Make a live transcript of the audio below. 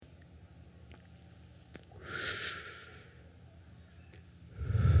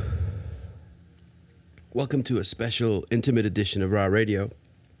Welcome to a special intimate edition of Raw Radio.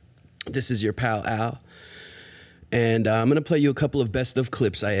 This is your pal Al, and I'm going to play you a couple of best of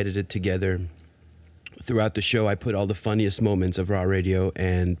clips I edited together. Throughout the show, I put all the funniest moments of Raw Radio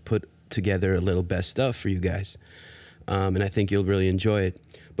and put together a little best stuff for you guys. And I think you'll really enjoy it.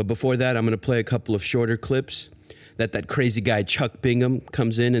 But before that, I'm going to play a couple of shorter clips that crazy guy Chuck Bingham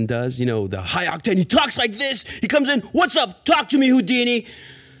comes in and does. You know, the high octane, he talks like this. He comes in, "What's up? Talk to me, Houdini."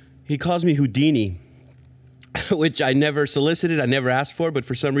 He calls me Houdini, which I never solicited, I never asked for, but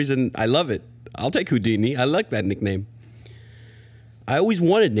for some reason, I love it. I'll take Houdini. I like that nickname. I always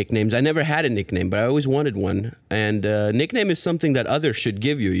wanted nicknames. I never had a nickname, but I always wanted one. And nickname is something that others should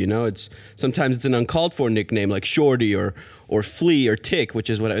give you, you know? Sometimes it's an uncalled for nickname, like Shorty or Flea or Tick, which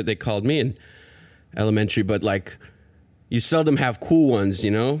is what they called me in elementary. But, like, you seldom have cool ones,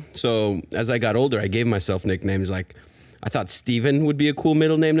 you know? So as I got older, I gave myself nicknames. Like, I thought Steven would be a cool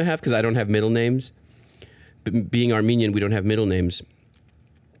middle name to have because I don't have middle names. Being Armenian, we don't have middle names,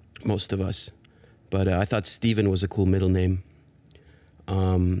 most of us. But I thought Steven was a cool middle name.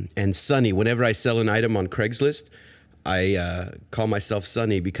 And Sonny, whenever I sell an item on Craigslist, I call myself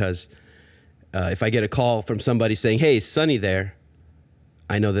Sonny because if I get a call from somebody saying, "Hey, Sonny there,"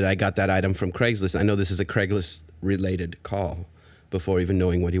 I know that I got that item from Craigslist. I know this is a Craigslist-related call before even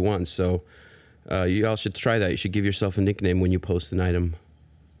knowing what he wants. So you all should try that. You should give yourself a nickname when you post an item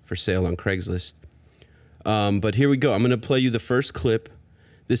for sale on Craigslist. But here we go. I'm going to play you the first clip.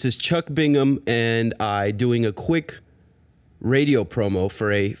 This is Chuck Bingham and I doing a quick radio promo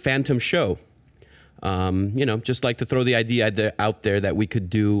for a Phantom show. You know, just like to throw the idea out there that we could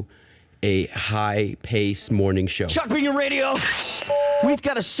do a high-pace morning show. Chuck Bingham Radio. We've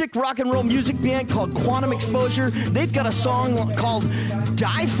got a sick rock and roll music band called Quantum Exposure. They've got a song called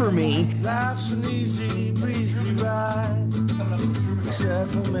Die For Me. Life's an easy, breezy ride, except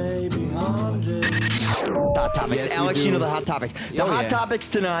for maybe Monday. Hot topics. Yes, Alex, you know the hot topics. The hot topics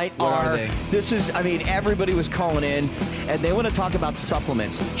tonight are everybody was calling in, and they want to talk about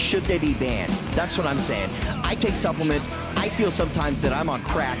supplements. Should they be banned? That's what I'm saying. I take supplements. I feel sometimes that I'm on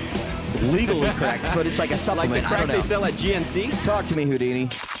crack. Legally crack, but it's like a supplement. Like the crack they sell at GNC? Talk to me, Houdini.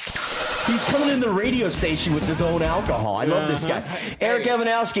 He's coming in the radio station with his own alcohol. I love this guy. Eric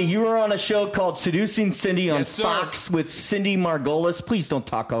Evanowski, you were on a show called Seducing Cindy on Fox with Cindy Margolis. Please don't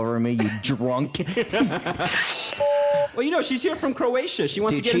talk over me, you drunk. Well, you know, she's here from Croatia. She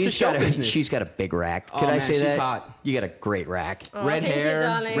wants to get into show business. She's got a big rack. Could I say that? She's hot. You got a great rack. Oh, red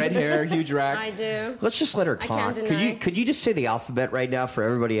hair, huge rack. I do. Let's just let her talk. I can't deny. Could you just say the alphabet right now for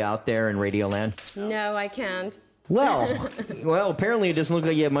everybody out there in Radio Land? No, I can't. Well, apparently it doesn't look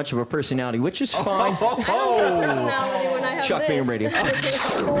like you have much of a personality, which is fine. I don't have personality when I have Chuck this. Bingham Radio.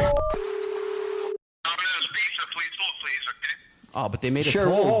 Oh, but they made us Sure,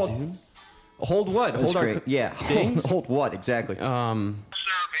 hold, hold. dude. Hold what? That's Hold our great. Yeah. things? Hold what, exactly? Sir, may I have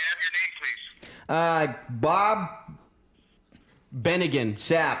your name, please? Bob Bennigan.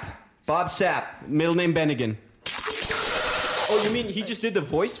 Sapp. Bob Sapp. Middle name Bennigan. Oh, you mean he just did the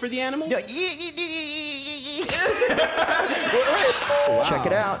voice for the animal? Yeah. Wow. Check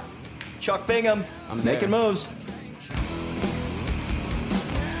it out. Chuck Bingham. I'm making moves.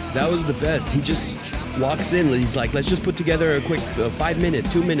 That was the best. He just walks in. He's like, "Let's just put together a quick 5 minute,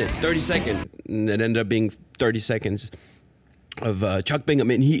 2 minutes, 30 second." And it ended up being 30 seconds of Chuck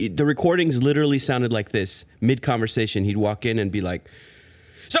Bingham. And the recordings literally sounded like this. Mid-conversation, he'd walk in and be like,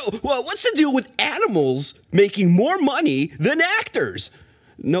 "So, well, what's the deal with animals making more money than actors?"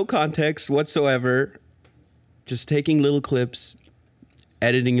 No context whatsoever. Just taking little clips,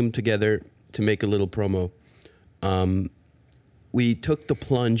 editing them together to make a little promo. We took the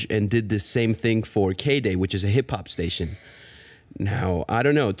plunge and did this same thing for K-Day, which is a hip-hop station. Now, I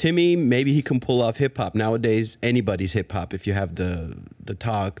don't know. Timmy, maybe he can pull off hip-hop. Nowadays, anybody's hip-hop if you have the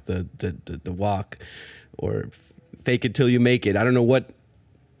talk, the walk, or fake it till you make it. I don't know what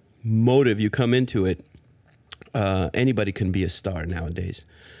motive you come into it. Anybody can be a star nowadays.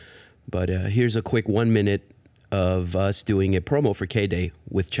 But here's a quick 1 minute of us doing a promo for K-Day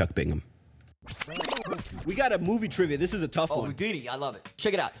with Chuck Bingham. We got a movie trivia. This is a tough one. Houdini, I love it.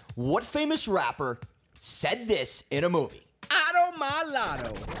 Check it out. What famous rapper said this in a movie? Auto my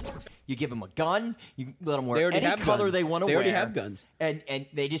lotto. You give them a gun, you let them They wear already any have color guns. they want to They wear. already have guns. And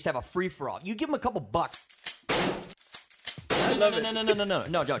they just have a free-for-all. You give them a couple bucks. I love it.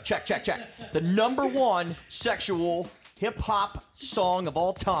 No, check. The number one sexual hip-hop song of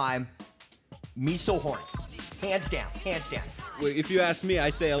all time, Me So Horny. Hands down. Wait, if you ask me,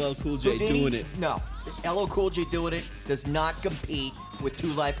 I say LL Cool J Houdini, doing it. No, LL Cool J doing it does not compete with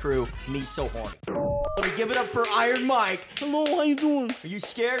Two Live Crew, Me So Horny. Give it up for Iron Mike. Hello, how you doing? Are you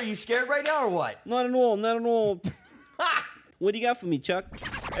scared? Are you scared right now or what? Not at all, not at all. What do you got for me, Chuck?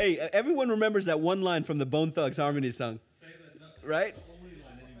 Hey, everyone remembers that one line from the Bone Thugs Harmony song. Right?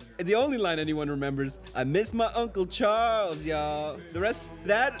 The only line anyone remembers. I miss my Uncle Charles, y'all. The rest,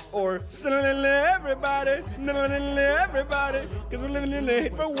 that or everybody, everybody, because we're living in a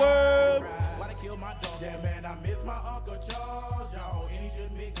hateful world.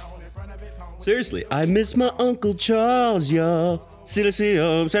 Seriously, I miss my Uncle Charles, y'all. But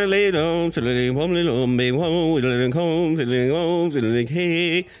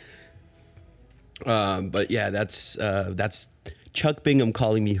yeah, that's Chuck Bingham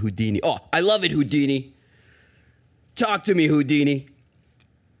calling me Houdini. Oh, I love it, Houdini. Talk to me, Houdini.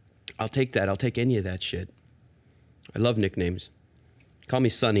 I'll take that. I'll take any of that shit. I love nicknames. Call me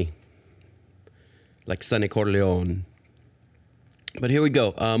Sonny. Like Sonny Corleone. But here we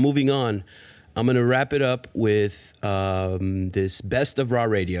go. Moving on. I'm going to wrap it up with this Best of Raw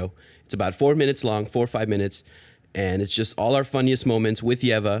Radio. It's about 4 minutes long, 4 or 5 minutes. And it's just all our funniest moments with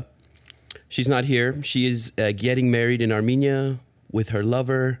Yeva. She's not here. She is getting married in Armenia with her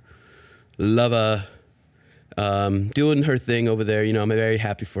lover, doing her thing over there. You know, I'm very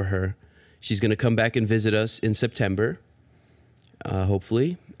happy for her. She's going to come back and visit us in September,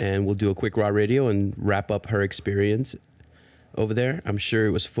 hopefully. And we'll do a quick Raw Radio and wrap up her experience over there. I'm sure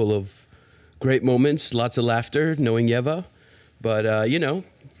it was full of great moments, lots of laughter, knowing Yeva. But, you know,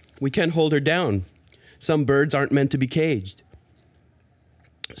 we can't hold her down. Some birds aren't meant to be caged.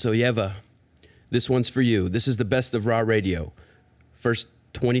 So, Yeva, this one's for you. This is the Best of Raw Radio. First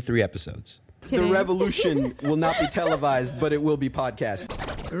 23 episodes. The revolution will not be televised, but it will be podcast.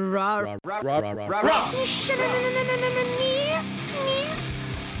 Raw.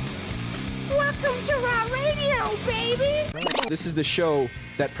 Welcome to Raw Radio, baby! This is the show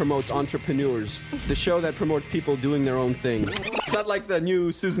that promotes entrepreneurs. The show that promotes people doing their own thing. It's not like the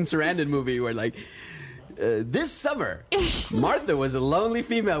new Susan Sarandon movie where like, this summer, Martha was a lonely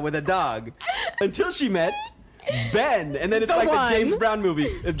female with a dog until she met Ben. And then it's like the James Brown movie,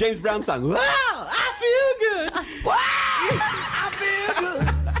 the James Brown song. Wow, I feel good. Wow, I feel good.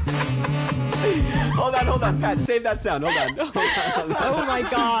 Hold on, Pat. Save that sound. Hold on. Oh my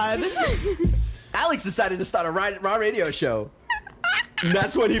God. Alex decided to start a Raw Radio show. And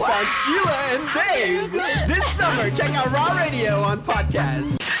that's when he found Sheila and Dave this summer. Check out Raw Radio on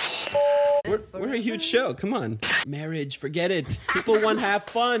podcast. We're a huge show. Come on. Marriage, forget it. People want to have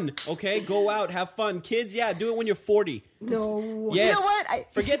fun. Okay, go out, have fun. Kids, yeah, do it when you're 40. No. Yes. You know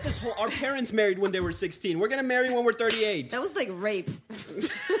what? Forget this whole. Our parents married when they were 16. We're gonna marry when we're 38. That was like rape.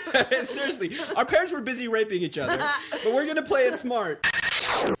 Seriously, our parents were busy raping each other, but we're gonna play it smart.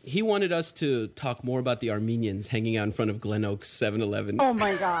 He wanted us to talk more about the Armenians hanging out in front of Glen Oaks 7-Eleven. Oh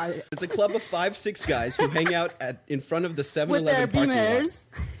my God. It's a club of 5-6 guys who hang out in front of the 7-Eleven With their parking lot. Beamers.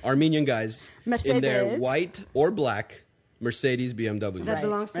 Armenian guys Mercedes. in their white or black Mercedes BMW. That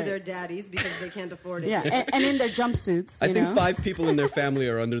belongs to their daddies because they can't afford it. Yeah, and in their jumpsuits. I think 5 people in their family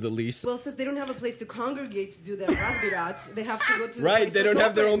are under the lease. Well, since they don't have a place to congregate to do their rasbirats, they have to go to the Right, place they don't that's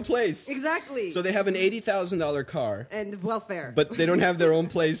have their open. own place. Exactly. So they have an $80,000 car. And welfare. But they don't have their own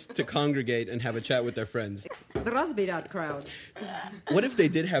place to congregate and have a chat with their friends. The rasbirat crowd. What if they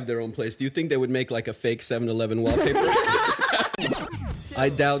did have their own place? Do you think they would make like a fake 7-Eleven wallpaper? I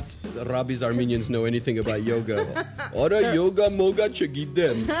doubt Rabbi's Armenians know anything about yoga. Ora yoga moga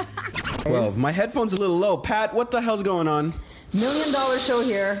chagidem. Well, my headphone's a little low. Pat, what the hell's going on? $1 million show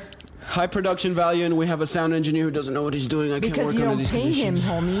here. High production value, and we have a sound engineer who doesn't know what he's doing. I can't Because work you under don't these pay him,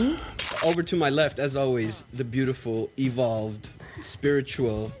 conditions. homie. Over to my left, as always, the beautiful, evolved,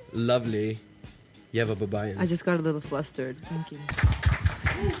 spiritual, lovely Yeva Babayan. I just got a little flustered. Thank you.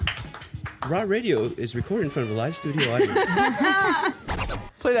 Raw Radio is recorded in front of a live studio audience.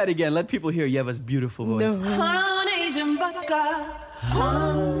 Play that again. Let people hear Yeva's beautiful voice.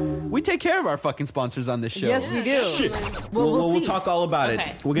 We take care of our fucking sponsors on this show. Yes, we do. Shit. We'll We'll see. talk all about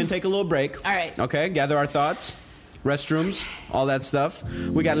Okay. it. We're going to take a little break. All right. Okay, gather our thoughts, restrooms, all that stuff.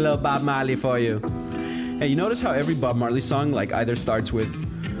 We got a little Bob Marley for you. Hey, you notice how every Bob Marley song like either starts with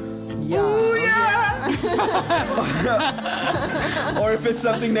Yeah. or if it's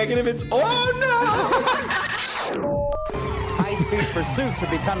something negative, it's oh no! High-speed pursuits are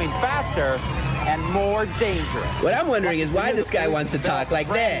becoming faster and more dangerous. What I'm wondering is why this guy wants to talk like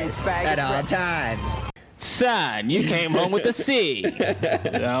this at all times. Son, you came home with a C.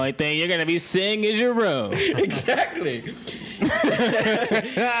 The only thing you're gonna be seeing is your room. Exactly.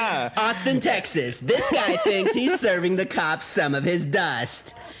 Austin, Texas. This guy thinks he's serving the cops some of his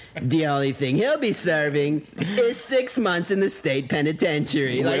dust. The only thing he'll be serving is 6 months in the state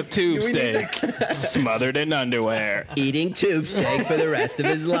penitentiary. With tube steak, smothered in underwear. Eating tube steak for the rest of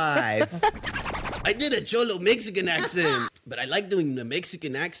his life. I did a Cholo Mexican accent, but I like doing the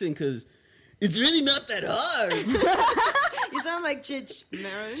Mexican accent because it's really not that hard. You sound like Chich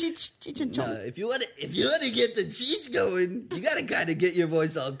Marin. Cheech and Chong. If you want to get the cheese going, you gotta kind of get your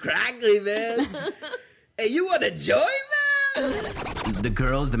voice all crackly, man. Hey, you want to join, man?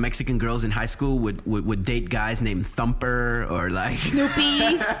 The Mexican girls in high school would date guys named Thumper or like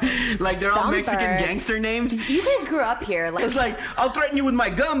Snoopy. Like they're all Thumper. Mexican gangster names. You guys grew up here. It's like, I'll threaten you with my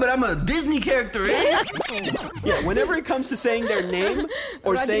gun, but I'm a Disney character. Yeah, whenever it comes to saying their name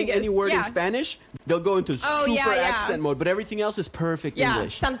or saying any word in Spanish, they'll go into super accent mode, but everything else is perfect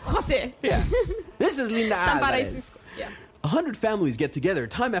English. San Jose. Yeah. This is Linda San Alvarez. Francisco. Yeah. 100 families get together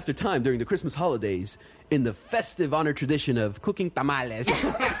time after time during the Christmas holidays in the festive honor tradition of cooking tamales.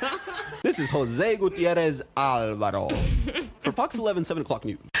 This is Jose Gutierrez Alvaro for Fox 11 7 o'clock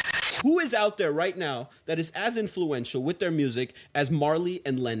news. Who is out there right now that is as influential with their music as Marley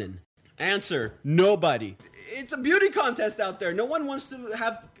and Lennon? Answer, nobody. It's a beauty contest out there. No one wants to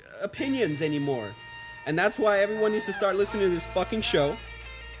have opinions anymore. And that's why everyone needs to start listening to this fucking show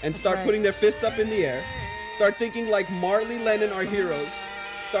and start putting their fists up in the air. Start thinking like Marley, Lennon are heroes.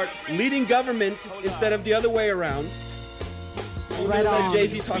 Start leading government instead of the other way around. We're gonna let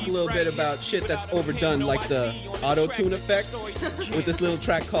Jay-Z talk a little bit about shit that's overdone, like the auto-tune effect, with this little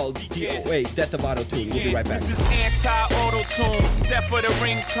track called Death of Auto-Tune. We'll be right back. This is anti-auto-tune, death for the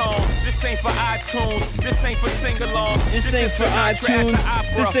ringtone. This ain't for iTunes, this ain't for sing-alongs. This ain't for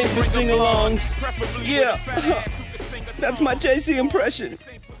iTunes, this ain't for sing-alongs. Yeah, that's my Jay-Z impression.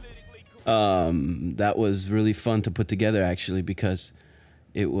 That was really fun to put together, actually, because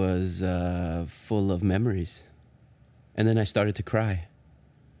it was full of memories. And then I started to cry.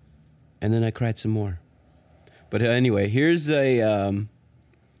 And then I cried some more. But anyway, here's a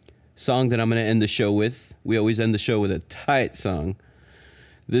song that I'm going to end the show with. We always end the show with a tight song.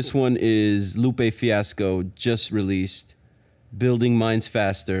 This one is Lupe Fiasco, just released, Building Minds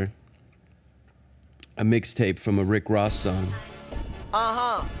Faster, a mixtape from a Rick Ross song.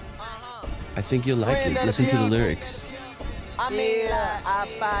 I think you'll like it. Listen to the lyrics. I mean, I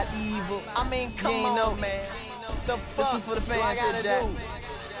fight evil. I mean, come on, man. The fuck? This one for the fans here, Jack.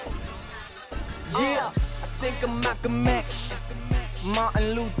 Yeah, I think I'm Malcolm X,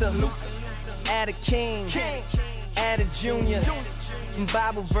 Martin Luther, Ada King, Ada Jr., some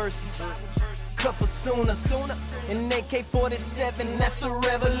Bible verses, couple sooner, and AK-47, that's a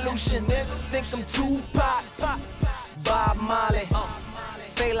revolution. Think I'm Tupac, Bob Marley,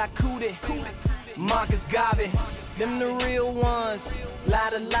 Fela Kuti, Marcus Garvey, them the real ones,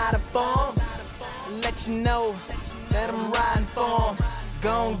 lot of fun. Let you know that I'm riding for 'em.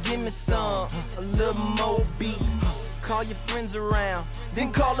 Gon' give me some, a little more beat. Call your friends around,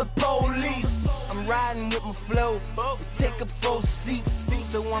 then call the police. I'm riding with my flow, we take up 4 seats.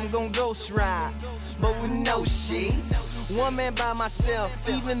 So I'm gon' ghost ride, but with no sheets. One man by myself,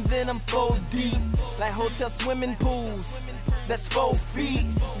 even then I'm 4 deep. Like hotel swimming pools, that's 4 feet.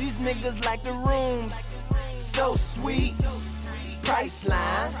 These niggas like the rooms, so sweet.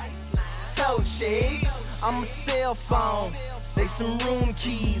 Priceline, so cheap. I'm a cell phone, they some room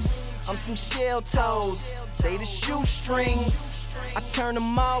keys. I'm some shell toes, they the shoestrings. I turn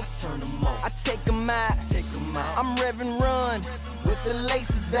them off, I take them out. I'm revving run with the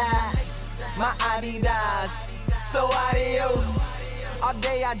laces out. My Adidas, so adios. All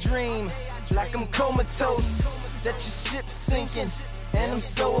day I dream like I'm comatose, that your ship's sinking and I'm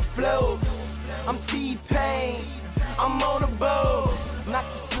so afloat. I'm T-Pain, I'm on a boat. Not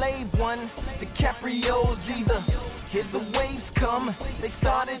the slave one, the Caprios either. Here the waves come, they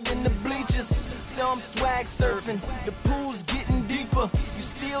started in the bleachers. So I'm swag surfing, the pool's getting deeper. You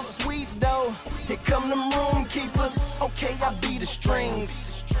still sweet though, here come them room keepers. Okay, I be the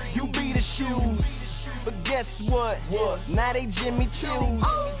strings, you be the shoes. But guess what? Now they Jimmy Choos.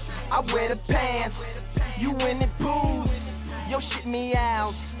 I wear the pants, you in the pools. Yo shit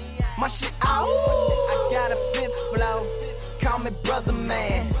meows, my shit out. I got a 5th flow, call me brother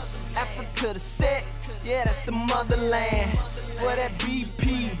man. Africa the set, yeah, that's the motherland. For that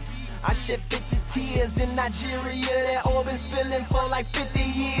BP, I shed 50 tears in Nigeria. That oil been spilling for like 50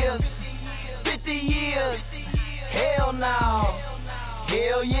 years. 50 years, hell no,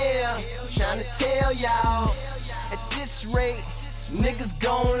 hell yeah. Tryna tell y'all, at this rate, niggas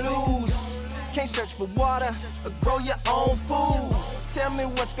gon' lose. Can't search for water or grow your own food. Tell me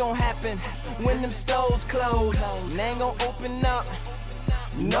what's gon' happen when them stores close. They ain't gon' open up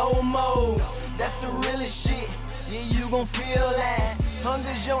no more. That's the realest shit. Yeah, you gon' feel that.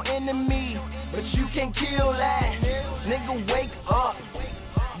 Hunger's your enemy, but you can't kill that. Nigga, wake up.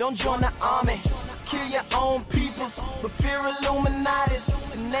 Don't join the army. Kill your own peoples, but fear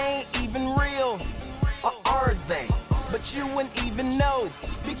Illuminatis, and they ain't even real. Or are they? But you wouldn't even know,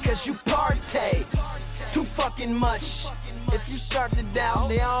 because you partake too fucking much. If you start to doubt,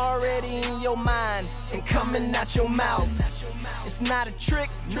 they already in your mind and coming out your mouth. It's not a trick,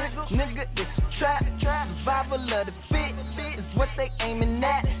 nigga, it's a trap. Survival of the fit is what they aiming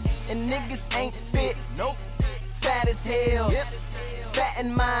at, and niggas ain't fit. Nope. Fat as hell, fat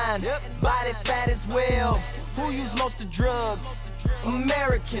in mind, body fat as well. Who use most of drugs?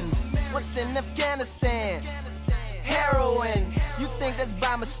 Americans. What's in Afghanistan? Heroin. You think that's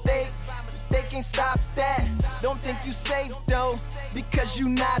by mistake? They can't stop that. Don't think you safe though, because you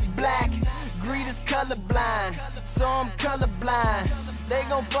not black. Greed is colorblind, so I'm colorblind. They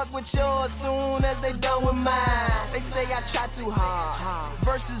gon' fuck with yours soon as they done with mine. They say I try too hard,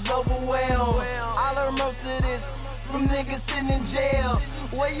 versus overwhelmed. I learned most of this from niggas sitting in jail.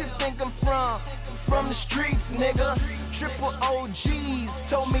 Where you think I'm from? From the streets, nigga. Triple OGs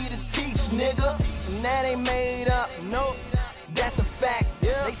told me to teach, nigga. And that ain't made up, nope. That's a fact.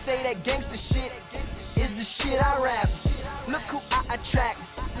 They say that gangsta shit is the shit I rap. Look who I attract.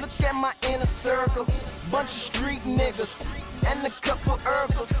 Look at my inner circle. Bunch of street niggas and a couple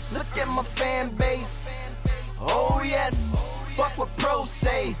Urkels. Look at my fan base. Oh yes. Fuck what pros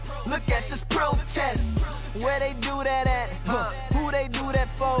say. Look at this protest. Where they do that at? Who they do that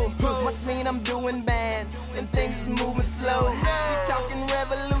for? Must mean I'm doing bad and things is moving slow. We talking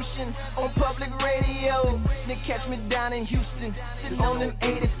revolution on public radio. They catch me down in Houston, sitting on them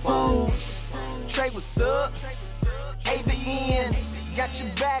 84s. Trey, what's up? ABN, got your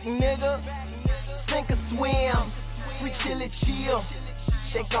back, nigga. Sink or swim, free chilly chill.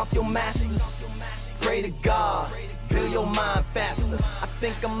 Shake off your masters. Pray to God, build your mind faster. I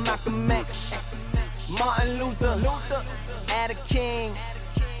think I'm Malcolm X, Martin Luther, Ada King,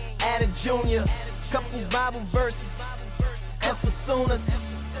 Ada Jr. Couple Bible verses, and some Sooners.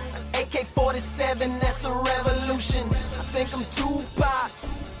 AK-47, that's a revolution. I think I'm Tupac,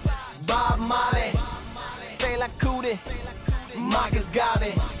 Bob Marley, Fela Kuti, Marcus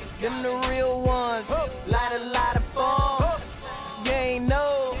Garvey. Them the real ones, light of fun. You ain't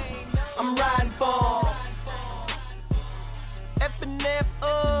know, I'm riding for 'em. F and F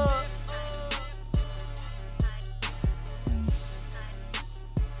up.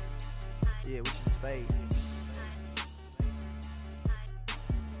 Yeah, we should fade.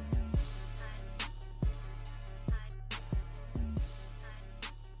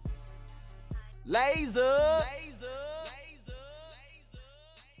 Laser.